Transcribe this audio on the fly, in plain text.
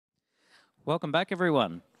Welcome back,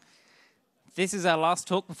 everyone. This is our last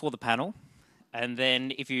talk before the panel. And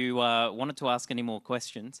then if you wanted to ask any more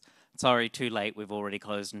questions, sorry, too late. We've already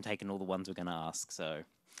closed and taken all the ones we're going to ask, so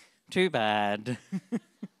too bad.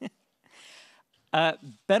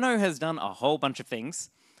 Benno has done a whole bunch of things,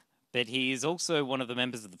 but he is also one of the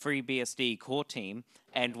members of the FreeBSD core team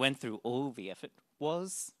and went through all the effort and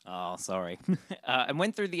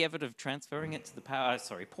went through the effort of transferring it to the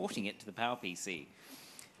porting it to the PowerPC.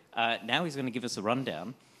 Now he's going to give us a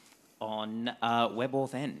rundown on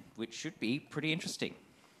WebAuthn, which should be pretty interesting.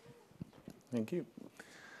 Thank you.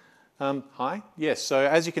 Hi. Yes, so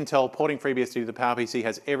as you can tell, porting FreeBSD to the PowerPC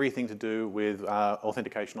has everything to do with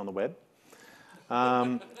authentication on the web.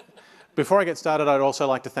 Before I get started, I'd also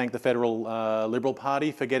like to thank the Federal Liberal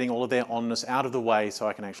Party for getting all of their onness out of the way so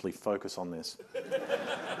I can actually focus on this.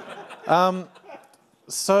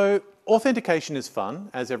 So authentication is fun,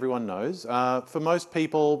 as everyone knows. For most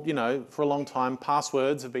people, for a long time,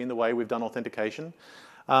 passwords have been the way we've done authentication.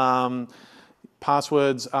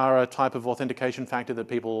 Passwords are a type of authentication factor that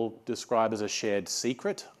people describe as a shared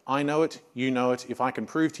secret. I know it, you know it. If I can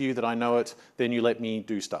prove to you that I know it, then you let me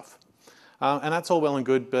do stuff. And that's all well and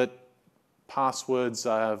good, but passwords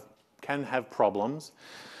can have problems.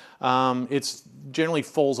 It generally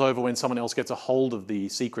falls over when someone else gets a hold of the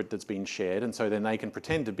secret that's been shared, and so then they can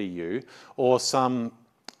pretend to be you, or some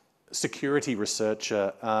security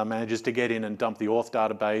researcher manages to get in and dump the Auth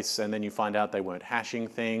database, and then you find out they weren't hashing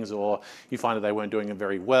things, or you find that they weren't doing it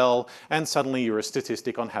very well, and suddenly you're a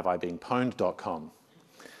statistic on haveibeenpwned.com.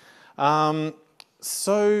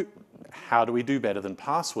 So how do we do better than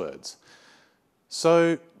passwords?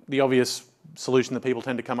 So the obvious solution that people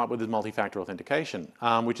tend to come up with is multi-factor authentication,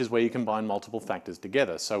 which is where you combine multiple factors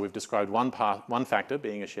together. So we've described one factor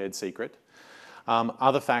being a shared secret.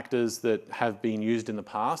 Other factors that have been used in the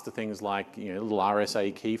past are things like little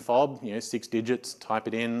RSA key fob, 6 digits, type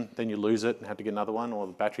it in, then you lose it and have to get another one, or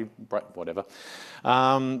the battery, whatever.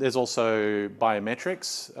 There's also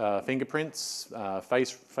biometrics, fingerprints,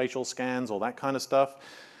 facial scans, all that kind of stuff.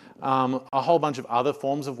 A whole bunch of other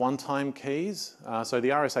forms of one-time keys. So the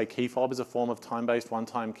RSA key fob is a form of time-based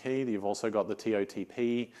one-time key. You've also got the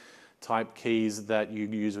TOTP type keys that you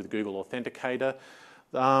use with Google Authenticator.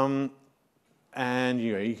 And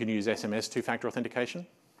you can use SMS two-factor authentication,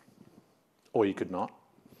 or you could not.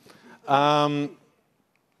 But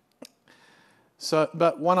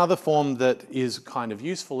one other form that is kind of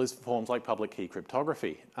useful is forms like public key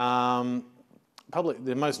cryptography.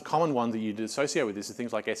 The most common one that you'd associate with this is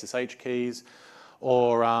things like SSH keys,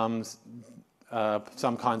 or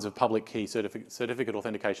some kinds of public key certificate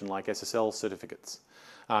authentication like SSL certificates.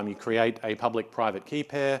 You create a public-private key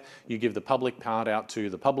pair, you give the public part out to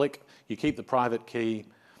the public, you keep the private key,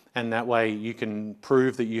 and that way you can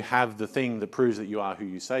prove that you have the thing that proves that you are who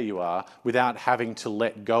you say you are without having to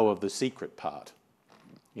let go of the secret part,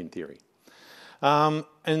 in theory. And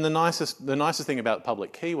the nicest thing about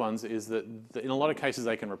public key ones is that in a lot of cases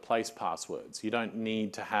they can replace passwords. You don't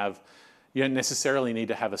necessarily need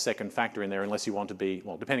to have a second factor in there unless you want to be,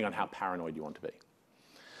 well, depending on how paranoid you want to be.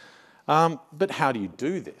 But how do you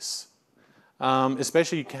do this?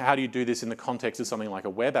 Especially how do you do this in the context of something like a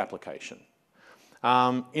web application?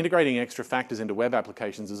 Integrating extra factors into web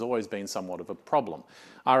applications has always been somewhat of a problem.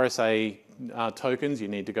 RSA tokens, you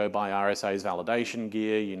need to go buy RSA's validation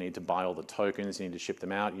gear, you need to buy all the tokens, you need to ship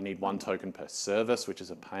them out, you need one token per service, which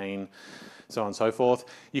is a pain, so on and so forth.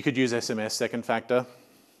 You could use SMS second factor,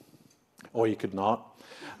 or you could not.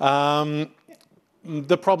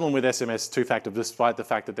 The problem with SMS two-factor, despite the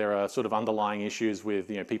fact that there are sort of underlying issues with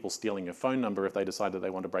people stealing your phone number if they decide that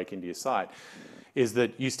they want to break into your site, is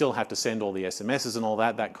that you still have to send all the SMSs and all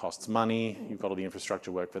that. That costs money. You've got all the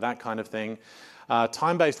infrastructure work for that kind of thing.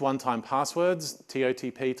 Time-based one-time passwords,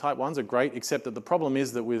 TOTP type ones, are great, except that the problem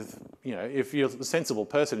is that if you're a sensible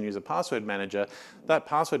person and use a password manager, that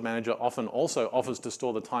password manager often also offers to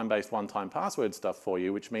store the time-based one-time password stuff for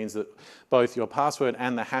you, which means that both your password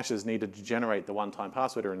and the hashes needed to generate the one-time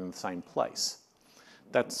password are in the same place.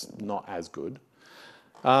 That's not as good.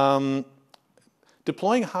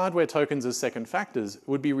 Deploying hardware tokens as second factors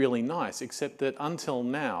would be really nice, except that until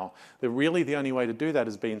now, the only way to do that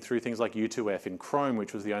has been through things like U2F in Chrome,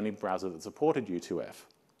 which was the only browser that supported U2F.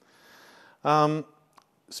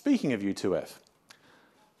 Speaking of U2F,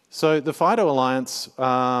 so the FIDO Alliance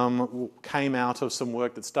came out of some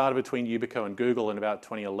work that started between Yubico and Google in about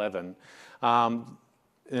 2011. And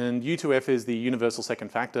U2F is the Universal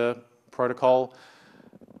Second Factor Protocol.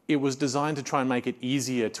 It was designed to try and make it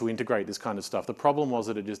easier to integrate this kind of stuff. The problem was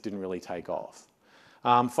that it just didn't really take off.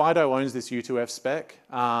 FIDO owns this U2F spec.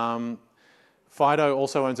 FIDO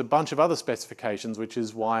also owns a bunch of other specifications, which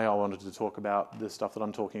is why I wanted to talk about the stuff that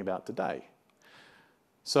I'm talking about today.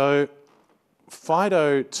 So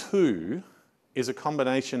FIDO 2 is a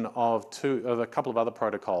combination of a couple of other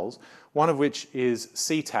protocols, one of which is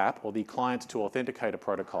CTAP, or the Client to Authenticator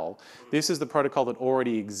protocol. This is the protocol that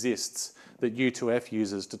already exists that U2F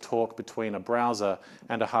uses to talk between a browser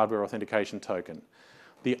and a hardware authentication token.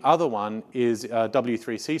 The other one is a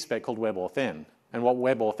W3C spec called WebAuthn. And what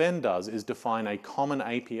WebAuthn does is define a common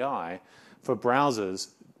API for browsers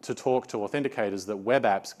to talk to authenticators that web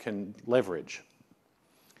apps can leverage.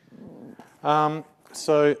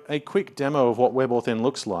 So a quick demo of what WebAuthn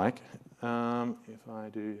looks like. If I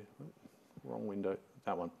do, wrong window,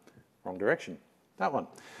 that one, wrong direction, that one.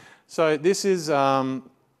 So this is a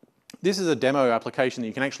demo application that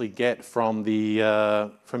you can actually get from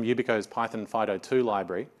from Yubico's Python FIDO 2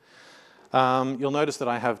 library. You'll notice that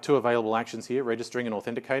I have two available actions here, registering and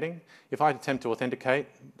authenticating. If I attempt to authenticate,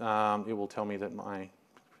 it will tell me that my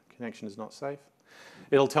connection is not safe.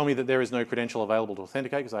 It'll tell me that there is no credential available to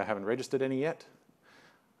authenticate because I haven't registered any yet.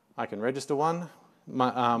 I can register one.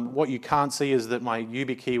 What you can't see is that my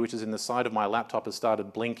YubiKey, which is in the side of my laptop, has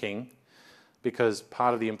started blinking, because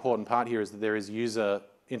part of the important part here is that there is user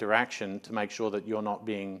interaction to make sure that you're not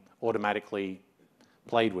being automatically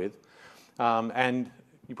played with. And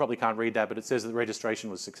you probably can't read that, but it says that the registration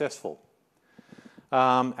was successful.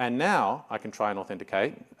 And now I can try and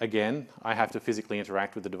authenticate. Again, I have to physically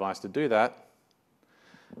interact with the device to do that.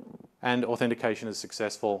 And authentication is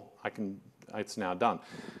successful. It's now done.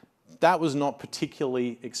 That was not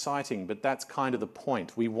particularly exciting, but that's kind of the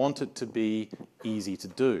point. We want it to be easy to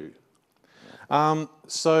do.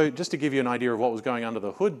 So just to give you an idea of what was going under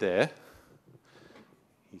the hood there,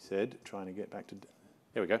 he said, trying to get back to,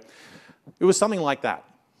 there we go. It was something like that.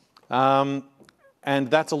 And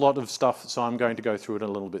that's a lot of stuff, so I'm going to go through it a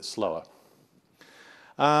little bit slower.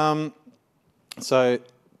 So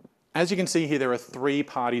as you can see here, there are three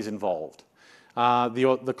parties involved.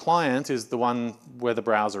 The client is the one where the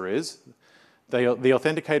browser is. The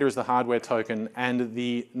authenticator is the hardware token, and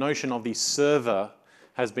the notion of the server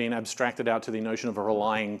has been abstracted out to the notion of a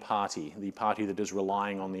relying party, the party that is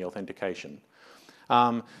relying on the authentication.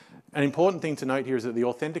 An important thing to note here is that the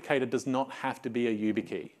authenticator does not have to be a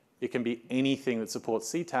YubiKey. It can be anything that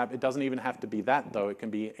supports CTAP. It doesn't even have to be that, though. It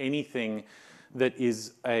can be anything that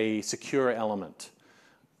is a secure element.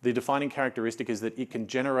 The defining characteristic is that it can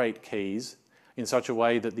generate keys in such a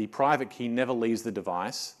way that the private key never leaves the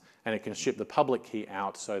device, and it can ship the public key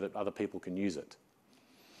out so that other people can use it.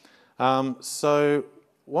 So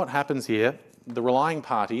what happens here, the relying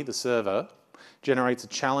party, the server, generates a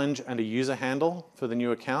challenge and a user handle for the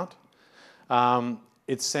new account.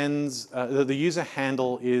 It sends, the user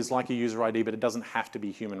handle is like a user ID, but it doesn't have to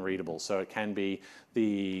be human readable. So it can be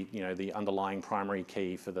the underlying primary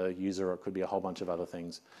key for the user, or it could be a whole bunch of other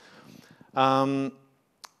things.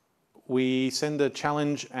 We send the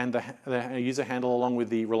challenge and the user handle along with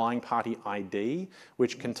the relying party ID,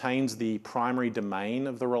 which contains the primary domain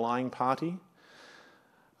of the relying party.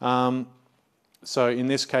 So in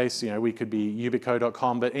this case, we could be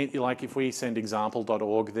ubico.com, but like if we send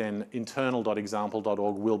example.org, then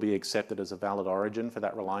internal.example.org will be accepted as a valid origin for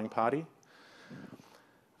that relying party.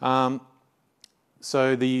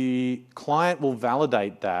 So the client will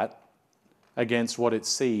validate that against what it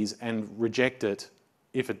sees and reject it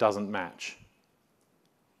if it doesn't match.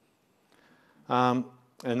 And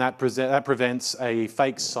that prevents a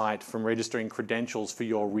fake site from registering credentials for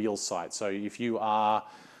your real site. So if you are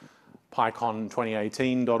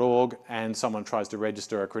PyCon2018.org and someone tries to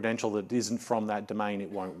register a credential that isn't from that domain,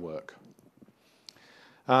 it won't work.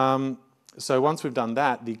 So once we've done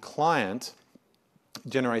that, the client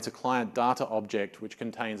generates a client data object which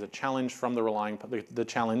contains a challenge from the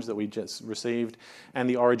challenge that we just received and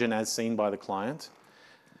the origin as seen by the client.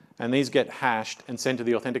 And these get hashed and sent to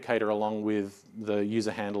the authenticator along with the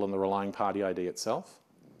user handle and the relying party ID itself.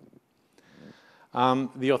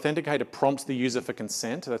 The authenticator prompts the user for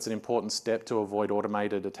consent. That's an important step to avoid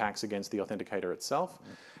automated attacks against the authenticator itself.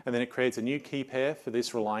 And then it creates a new key pair for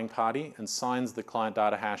this relying party and signs the client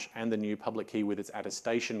data hash and the new public key with its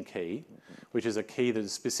attestation key, which is a key that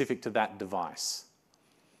is specific to that device.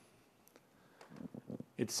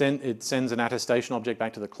 It sends an attestation object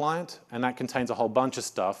back to the client, and that contains a whole bunch of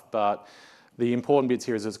stuff, but the important bits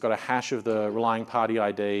here is it's got a hash of the relying party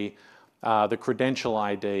ID, the credential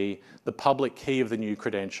ID, the public key of the new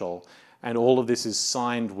credential, and all of this is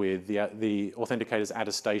signed with the authenticator's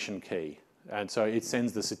attestation key. And so it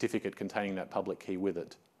sends the certificate containing that public key with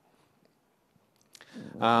it.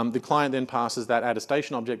 The client then passes that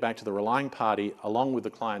attestation object back to the relying party along with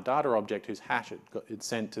the client data object whose hash it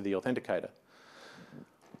sent to the authenticator.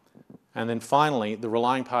 And then finally, the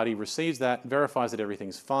relying party receives that, verifies that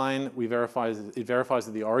everything's fine. It verifies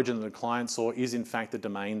that the origin that the client saw is in fact the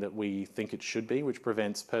domain that we think it should be, which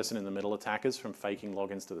prevents person-in-the-middle attackers from faking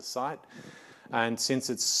logins to the site. And since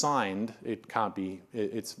it's signed, it can't be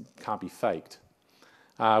faked.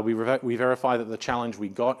 We verify that the challenge we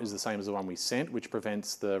got is the same as the one we sent, which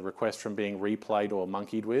prevents the request from being replayed or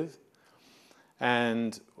monkeyed with.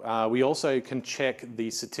 And we also can check the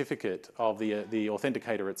certificate of the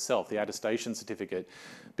authenticator itself, the attestation certificate,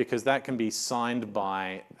 because that can be signed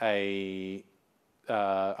by a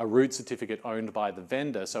root certificate owned by the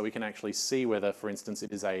vendor, so we can actually see whether, for instance,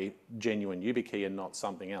 it is a genuine YubiKey and not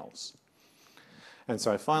something else. And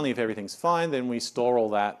so finally, if everything's fine, then we store all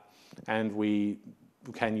that and we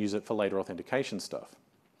can use it for later authentication stuff.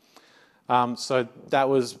 So that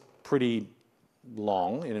was pretty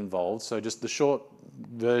long and involved. So just the short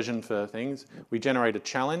version for things, we generate a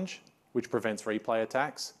challenge which prevents replay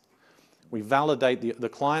attacks. We validate, the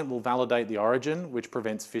client will validate the origin, which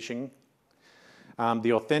prevents phishing. The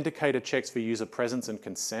authenticator checks for user presence and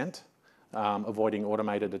consent, avoiding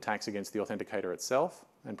automated attacks against the authenticator itself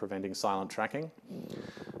and preventing silent tracking.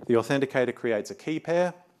 The authenticator creates a key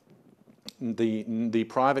pair. The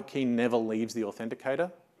private key never leaves the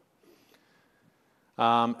authenticator.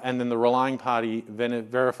 And then the relying party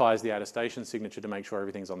verifies the attestation signature to make sure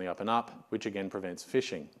everything's on the up and up, which again prevents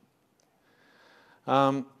phishing.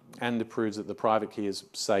 And it proves that the private key is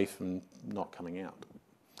safe and not coming out.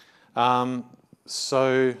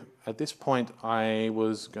 So at this point, I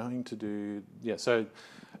was going to do, yeah, so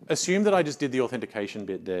assume that I just did the authentication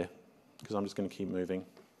bit there, because I'm just going to keep moving.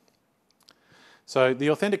 So the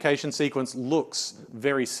authentication sequence looks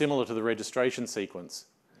very similar to the registration sequence.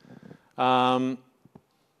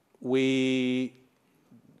 We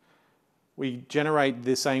generate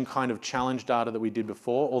the same kind of challenge data that we did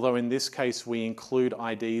before, although in this case we include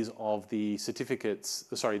IDs of the certificates,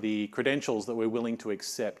 sorry, the credentials that we're willing to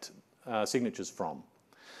accept signatures from.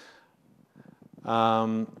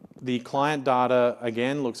 The client data,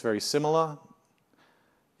 again, looks very similar.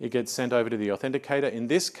 It gets sent over to the authenticator. In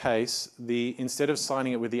this case, instead of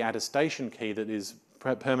signing it with the attestation key that is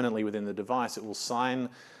permanently within the device, it will sign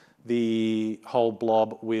the whole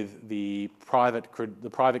blob with the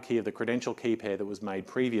private key of the credential key pair that was made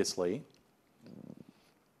previously.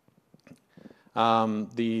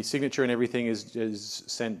 The signature and everything is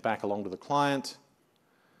sent back along to the client.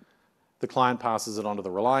 The client passes it on to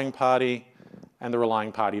the relying party, and the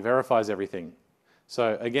relying party verifies everything.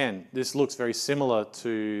 So again, this looks very similar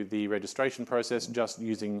to the registration process, just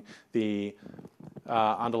using the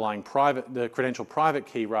underlying the credential private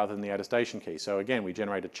key rather than the attestation key. So again, we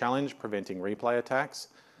generate a challenge preventing replay attacks.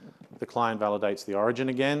 The client validates the origin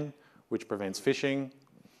again, which prevents phishing.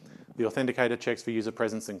 The authenticator checks for user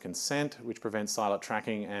presence and consent, which prevents silent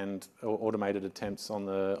tracking and automated attempts on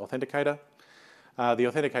the authenticator. The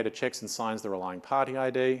authenticator checks and signs the relying party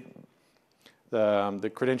ID.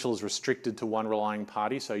 The credential is restricted to one relying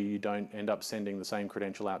party, so you don't end up sending the same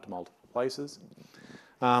credential out to multiple places.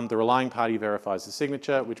 The relying party verifies the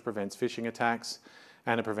signature, which prevents phishing attacks,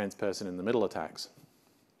 and it prevents person-in-the-middle attacks.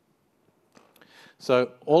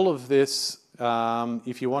 So all of this,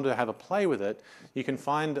 if you want to have a play with it, you can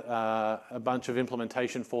find a bunch of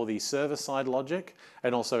implementation for the server-side logic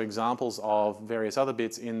and also examples of various other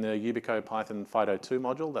bits in the Yubico Python FIDO2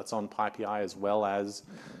 module that's on PyPI as well as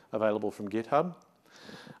available from GitHub.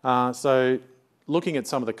 So looking at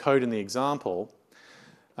some of the code in the example,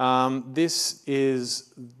 this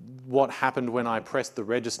is what happened when I pressed the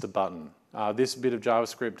register button. This bit of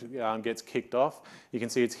JavaScript gets kicked off. You can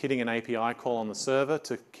see it's hitting an API call on the server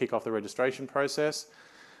to kick off the registration process.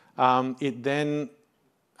 It then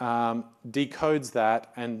decodes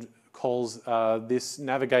that and calls this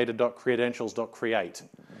navigator.credentials.create.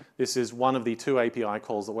 This is one of the two API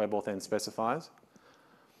calls that WebAuthn specifies.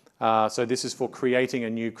 So this is for creating a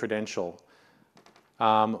new credential.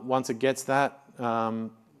 Once it gets that,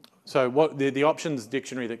 so what the options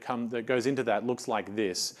dictionary that goes into that looks like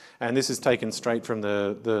this, and this is taken straight from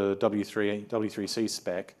the W3C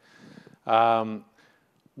spec.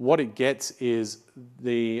 What it gets is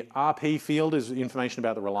the RP field is information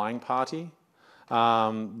about the relying party.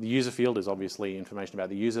 The user field is obviously information about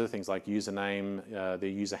the user, things like username, the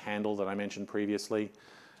user handle that I mentioned previously.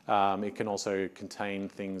 It can also contain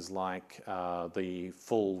things like the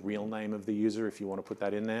full real name of the user if you want to put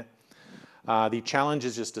that in there. The challenge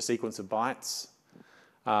is just a sequence of bytes.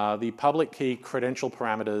 The public key credential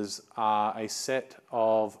parameters are a set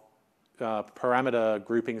of parameter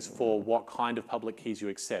groupings for what kind of public keys you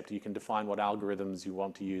accept. You can define what algorithms you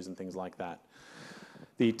want to use and things like that.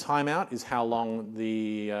 The timeout is how long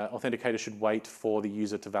the authenticator should wait for the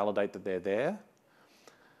user to validate that they're there.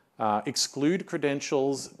 Exclude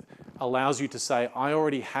credentials allows you to say, I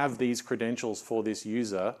already have these credentials for this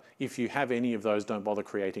user. If you have any of those, don't bother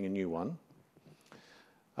creating a new one.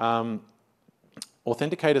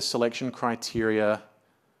 Authenticator selection criteria.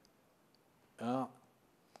 No,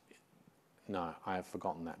 I have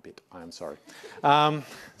forgotten that bit. I am sorry.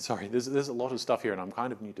 Sorry, there's a lot of stuff here and I'm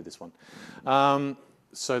kind of new to this one.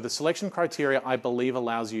 So the selection criteria, I believe,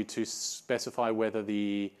 allows you to specify whether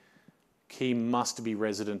the key must be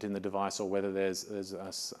resident in the device or whether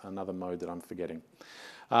there's another mode that I'm forgetting.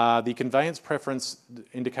 The conveyance preference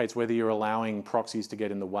indicates whether you're allowing proxies to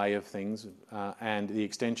get in the way of things, and the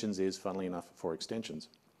extensions is, funnily enough, for extensions.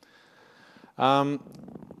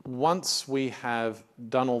 Once we have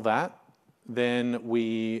done all that, then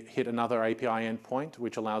we hit another API endpoint,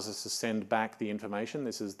 which allows us to send back the information.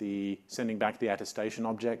 This is the sending back the attestation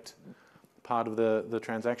object part of the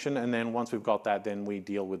transaction. And then once we've got that, then we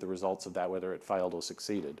deal with the results of that, whether it failed or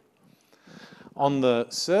succeeded. On the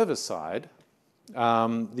server side, the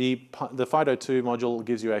FIDO2 module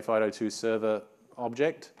gives you a FIDO2 server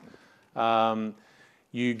object.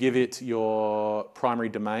 You give it your primary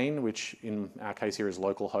domain, which in our case here is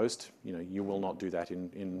localhost. You know, you will not do that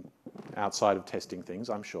in outside of testing things,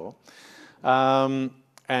 I'm sure.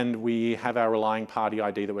 And we have our relying party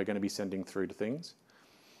ID that we're going to be sending through to things.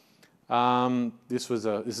 This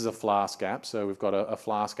is a Flask app, so we've got a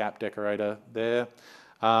Flask app decorator there.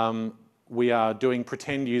 We are doing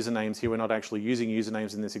pretend usernames here. We're not actually using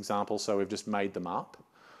usernames in this example, so we've just made them up.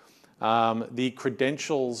 The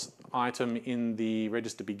credentials item in the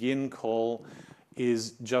register begin call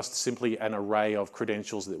is just simply an array of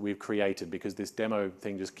credentials that we've created because this demo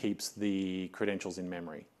thing just keeps the credentials in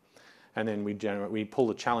memory. And then we pull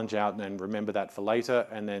the challenge out and then remember that for later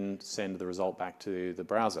and then send the result back to the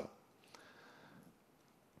browser.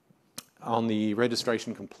 On the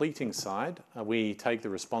registration completing side, we take the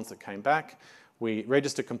response that came back.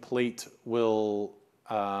 Register complete will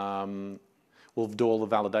do all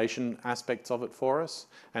the validation aspects of it for us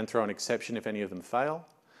and throw an exception if any of them fail.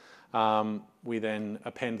 We then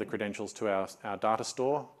append the credentials to our data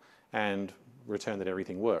store and return that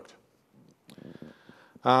everything worked.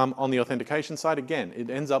 On the authentication side, again, it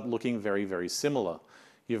ends up looking very, very similar.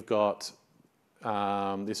 You've got,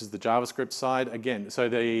 this is the JavaScript side. Again, so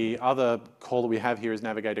the other call that we have here is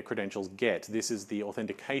navigator credentials get. This is the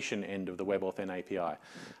authentication end of the WebAuthn API.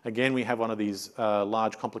 Again, we have one of these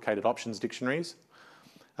large complicated options dictionaries.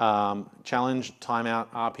 Challenge, timeout,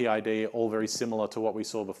 RPID, all very similar to what we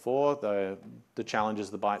saw before. The challenge is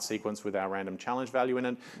the byte sequence with our random challenge value in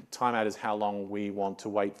it. Timeout is how long we want to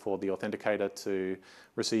wait for the authenticator to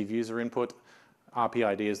receive user input.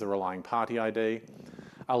 RPID is the relying party ID.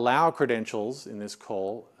 Allow credentials in this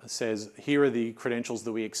call says, here are the credentials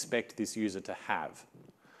that we expect this user to have.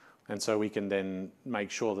 And so we can then make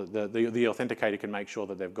sure that the authenticator can make sure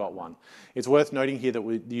that they've got one. It's worth noting here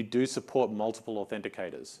that you do support multiple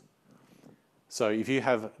authenticators. So if you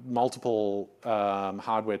have multiple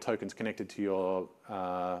hardware tokens connected to your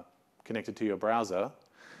browser,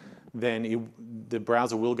 then the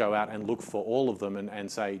browser will go out and look for all of them and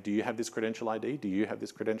say, do you have this credential ID? Do you have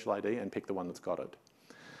this credential ID? And pick the one that's got it.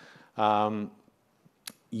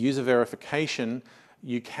 User verification,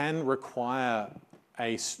 you can require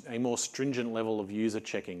a more stringent level of user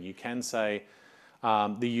checking. You can say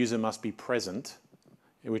the user must be present,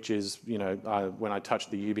 which is, you know, when I touched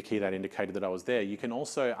the YubiKey, that indicated that I was there. You can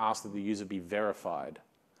also ask that the user be verified,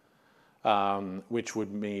 which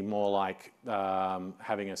would be more like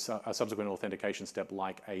having a subsequent authentication step,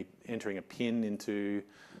 like entering a PIN into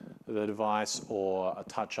the device or a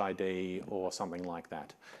touch ID or something like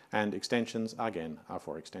that. And extensions, again, are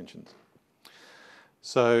for extensions.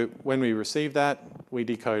 So when we receive that, we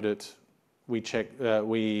decode it,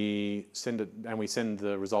 we send it, and we send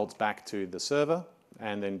the results back to the server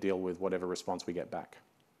and then deal with whatever response we get back.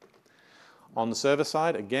 On the server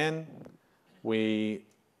side, again, we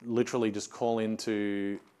literally just call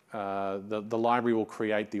into the library will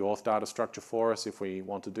create the auth data structure for us if we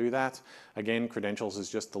want to do that. Again, credentials is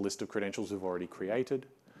just the list of credentials we've already created.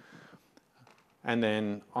 And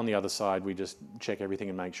then on the other side, we just check everything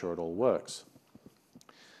and make sure it all works.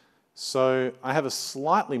 So I have a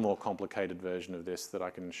slightly more complicated version of this that I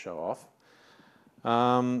can show off.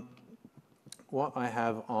 What I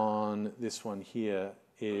have on this one here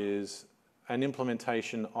is an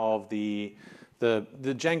implementation of the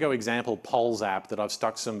Django example polls app that I've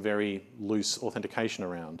stuck some very loose authentication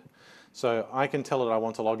around. So I can tell it I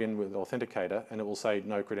want to log in with Authenticator and it will say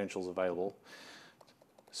no credentials available.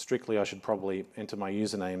 Strictly, I should probably enter my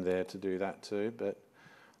username there to do that too, but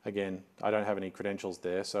Again, I don't have any credentials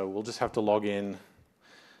there, so we'll just have to log in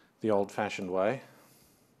the old-fashioned way.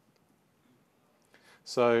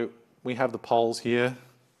 So we have the polls here.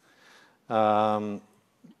 So,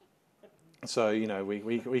 you know,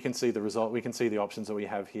 we can see the result, we can see the options that we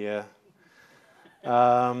have here.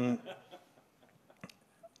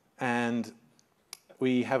 And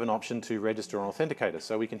we have an option to register an authenticator.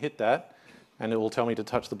 So we can hit that, and it will tell me to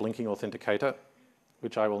touch the blinking authenticator,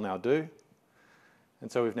 which I will now do.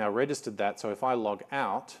 And so we've now registered that. So if I log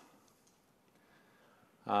out,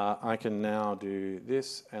 I can now do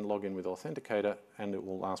this and log in with authenticator, and it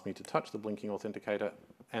will ask me to touch the blinking authenticator,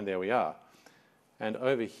 and there we are. And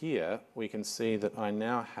over here, we can see that I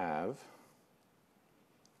now have,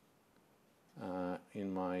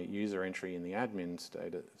 in my user entry in the admin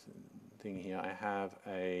status thing here, I have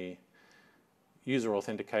a user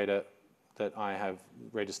authenticator that I have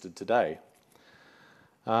registered today.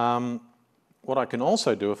 What I can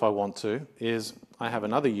also do if I want to is I have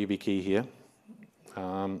another YubiKey here.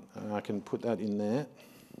 I can put that in there.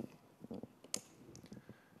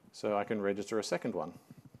 So I can register a second one.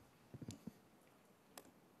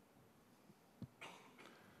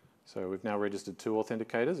 So we've now registered 2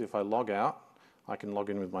 authenticators. If I log out, I can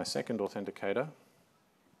log in with my second authenticator.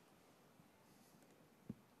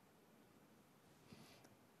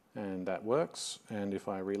 And that works. And if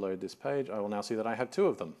I reload this page, I will now see that I have 2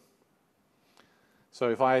 of them. So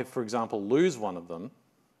if I, for example, lose one of them,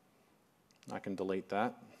 I can delete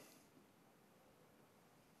that.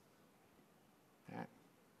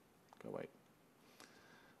 Go wait.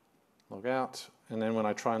 Log out. And then when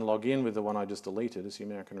I try and log in with the one I just deleted,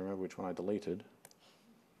 assuming I can remember which one I deleted.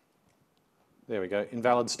 There we go.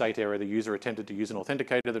 Invalid state error. The user attempted to use an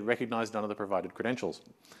authenticator that recognized none of the provided credentials.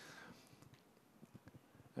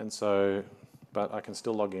 And so, but I can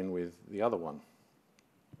still log in with the other one.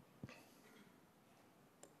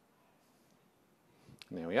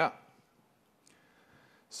 And there we are.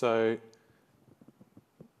 So,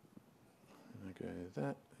 I go with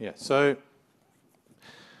that. Yeah, so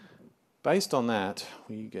based on that,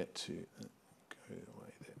 we get to go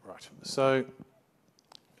away there. Right. So,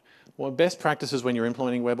 well, best practices when you're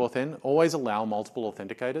implementing WebAuthn, always allow multiple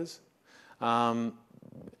authenticators.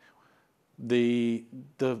 The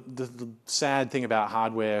sad thing about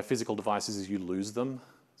hardware, physical devices is you lose them.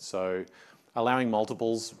 So allowing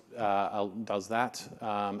multiples does that.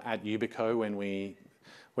 At Yubico,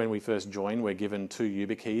 when we first joined, we're given 2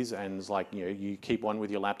 YubiKeys, and it's like, you know, you keep one with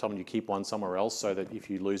your laptop and you keep one somewhere else so that if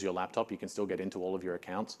you lose your laptop, you can still get into all of your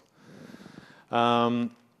accounts.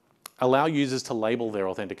 Allow users to label their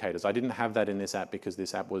authenticators. I didn't have that in this app because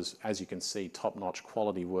this app was, as you can see, top-notch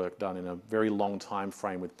quality work done in a very long time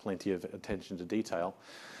frame with plenty of attention to detail.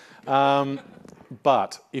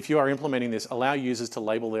 But if you are implementing this, allow users to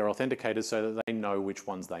label their authenticators so that they know which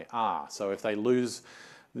ones they are. So if they lose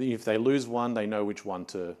one, they know which one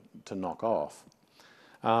to knock off.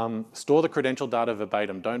 Store the credential data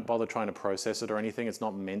verbatim. Don't bother trying to process it or anything. It's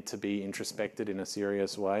not meant to be introspected in a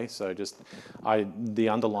serious way. So just the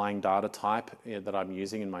underlying data type that I'm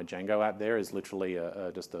using in my Django app there is literally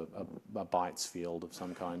just a bytes field of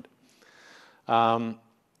some kind.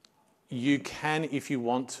 You can, if you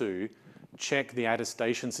want to, check the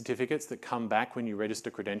attestation certificates that come back when you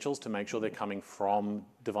register credentials to make sure they're coming from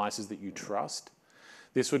devices that you trust.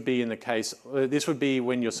 This would be in the case, this would be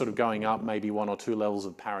when you're sort of going up maybe 1 or 2 levels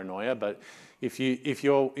of paranoia, but if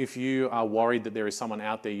you are worried that there is someone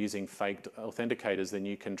out there using faked authenticators, then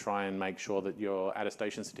you can try and make sure that your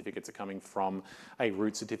attestation certificates are coming from a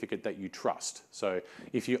root certificate that you trust. So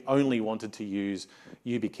if you only wanted to use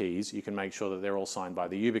YubiKeys, you can make sure that they're all signed by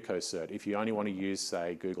the Yubico cert. If you only want to use,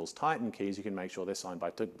 say, Google's Titan keys, you can make sure they're signed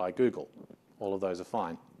by Google. All of those are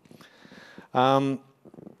fine.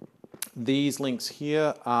 These links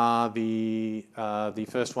here are the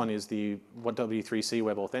first one is the W3C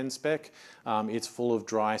WebAuthn spec. It's full of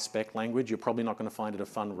dry spec language. You're probably not going to find it a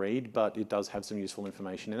fun read, but it does have some useful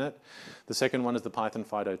information in it. The second one is the Python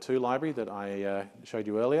 502 library that I showed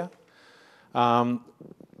you earlier.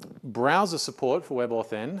 Browser support for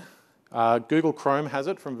WebAuthn. Google Chrome has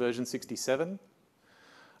it from version 67.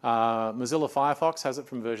 Mozilla Firefox has it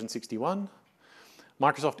from version 61.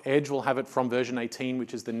 Microsoft Edge will have it from version 18,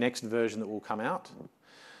 which is the next version that will come out.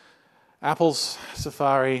 Apple's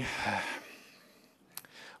Safari,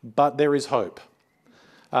 but there is hope.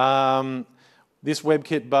 This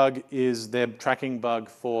WebKit bug is their tracking bug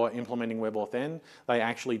for implementing WebAuthn. They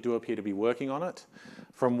actually do appear to be working on it.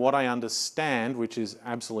 From what I understand, which is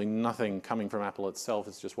absolutely nothing coming from Apple itself,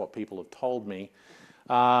 it's just what people have told me,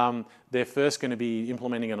 They're first going to be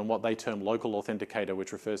implementing it on what they term local authenticator,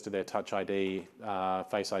 which refers to their Touch ID,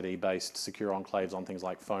 Face ID based secure enclaves on things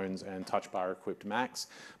like phones and touch bar equipped Macs.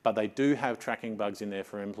 But they do have tracking bugs in there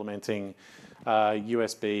for implementing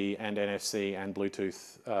USB and NFC and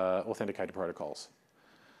Bluetooth authenticator protocols.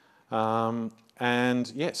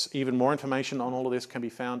 And yes, even more information on all of this can be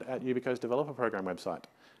found at Yubico's developer program website.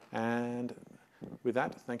 And with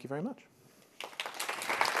that, thank you very much.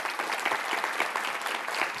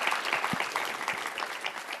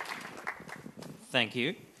 Thank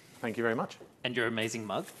you. Thank you very much. And your amazing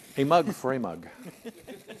mug. A mug for a mug.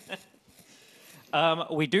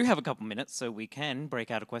 We do have a couple minutes, so we can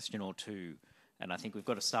break out a question or two. And I think we've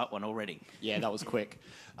got to start one already. Yeah, that was quick.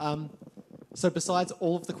 So besides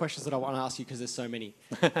all of the questions that I want to ask you, because there's so many,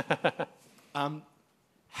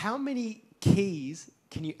 how many keys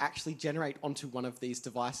can you actually generate onto one of these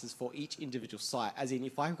devices for each individual site? As in,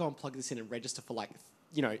 if I go and plug this in and register for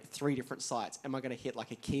 3 different sites, am I going to hit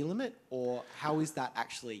like a key limit, or how is that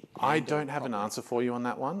actually I don't have an answer for you on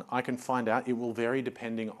that one. I can find out. It will vary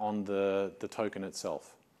depending on the token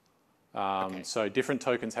itself. Okay. So different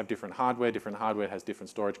tokens have different hardware has different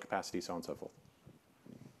storage capacity, so on and so forth.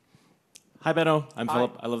 Hi, Benno. I'm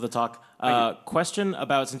Philip. I love the talk. Question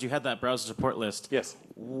about, since you had that browser support list. Yes.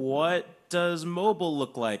 What does mobile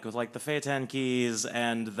look like with like the Phaeton keys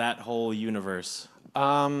and that whole universe?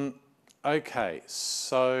 Okay,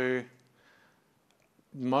 so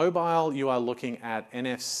mobile, you are looking at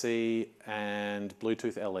NFC and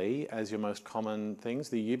Bluetooth LE as your most common things.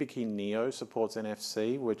 The YubiKey Neo supports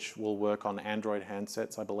NFC, which will work on Android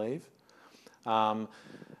handsets, I believe.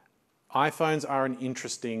 iPhones are an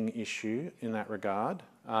interesting issue in that regard.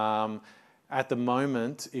 At the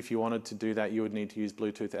moment, if you wanted to do that, you would need to use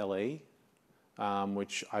Bluetooth LE,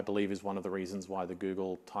 which I believe is one of the reasons why the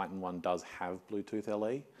Google Titan one does have Bluetooth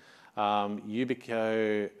LE.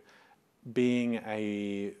 Yubico, being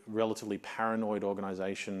a relatively paranoid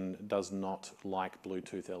organization, does not like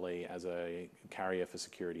Bluetooth LE as a carrier for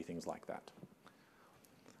security, things like that.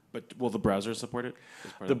 But will the browser support it?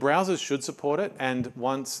 The browsers should support it, and that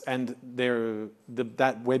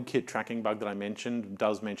WebKit tracking bug that I mentioned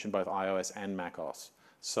does mention both iOS and macOS.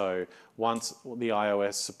 So once the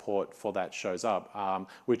iOS support for that shows up,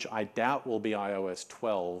 which I doubt will be iOS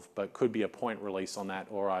 12, but could be a point release on that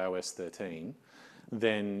or iOS 13,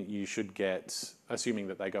 then you should get, assuming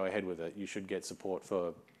that they go ahead with it, you should get support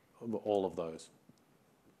for all of those.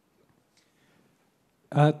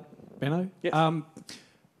 Benno? Yes.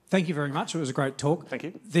 Thank you very much. It was a great talk. Thank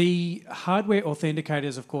you. The hardware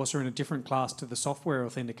authenticators, of course, are in a different class to the software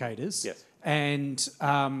authenticators. Yes. And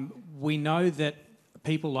we know that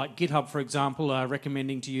people like GitHub, for example, are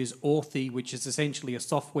recommending to use Auth, which is essentially a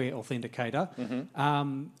software authenticator.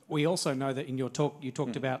 Mm-hmm. We also know that in your talk you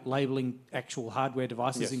talked about labelling actual hardware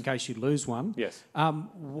devices Yes. in case you lose one. Yes.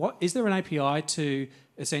 Is there an API to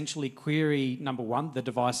essentially query, number one, the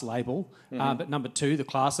device label, but number two, the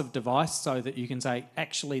class of device, so that you can say,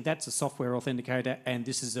 actually, that's a software authenticator and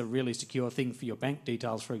this is a really secure thing for your bank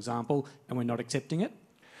details, for example, and we're not accepting it?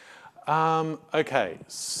 Okay,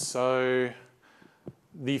 so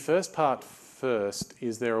the first part first,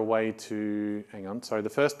 is there a way to, hang on, sorry, the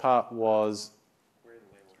first part was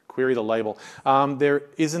query the label. There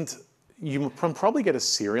isn't, you can probably get a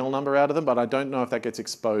serial number out of them, but I don't know if that gets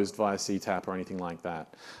exposed via CTAP or anything like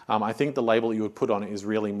that. I think the label you would put on it is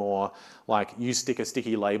really more like you stick a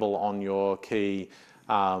sticky label on your key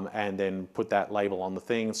and then put that label on the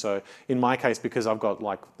thing. So in my case, because I've got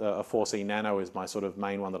like a 4C Nano is my sort of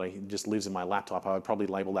main one that I just lives in my laptop, I would probably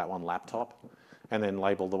label that one laptop and then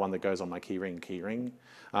label the one that goes on my keyring.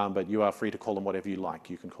 But you are free to call them whatever you like.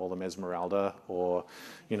 You can call them Esmeralda or,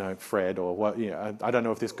 you know, Fred or what, you know, I don't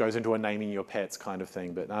know if this goes into a naming your pets kind of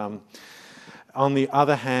thing, but on the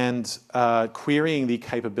other hand, querying the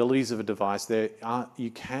capabilities of a device, you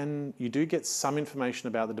do get some information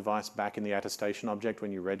about the device back in the attestation object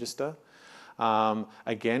when you register.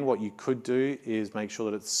 Again, what you could do is make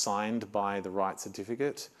sure that it's signed by the right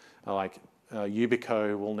certificate.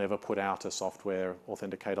 Yubico will never put out a software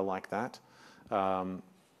authenticator like that.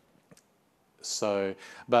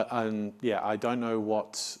 Yeah, I don't know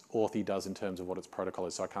what Auth does in terms of what its protocol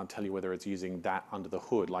is, so I can't tell you whether it's using that under the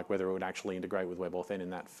hood, like whether it would actually integrate with WebAuthn in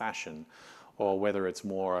that fashion, or whether it's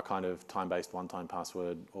more a kind of time-based one-time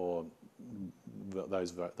password or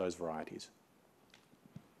those varieties.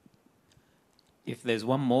 If there's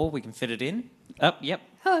one more, we can fit it in. Yep.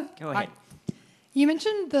 Hello. Go ahead. Hi. You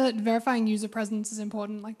mentioned that verifying user presence is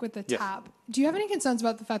important, like with the Yes. tab. Do you have any concerns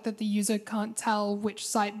about the fact that the user can't tell which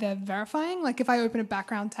site they're verifying? Like if I open a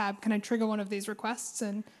background tab, can I trigger one of these requests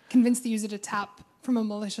and convince the user to tap from a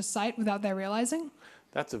malicious site without their realizing?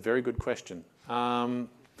 That's a very good question.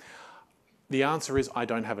 The answer is I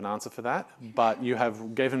don't have an answer for that, but you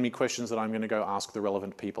have given me questions that I'm going to go ask the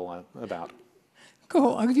relevant people about.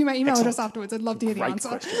 Cool. I'll give you my email Excellent. address afterwards. I'd love to hear the answer.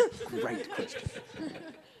 Great question. Great question.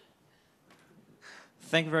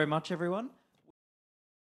 Thank you very much, everyone.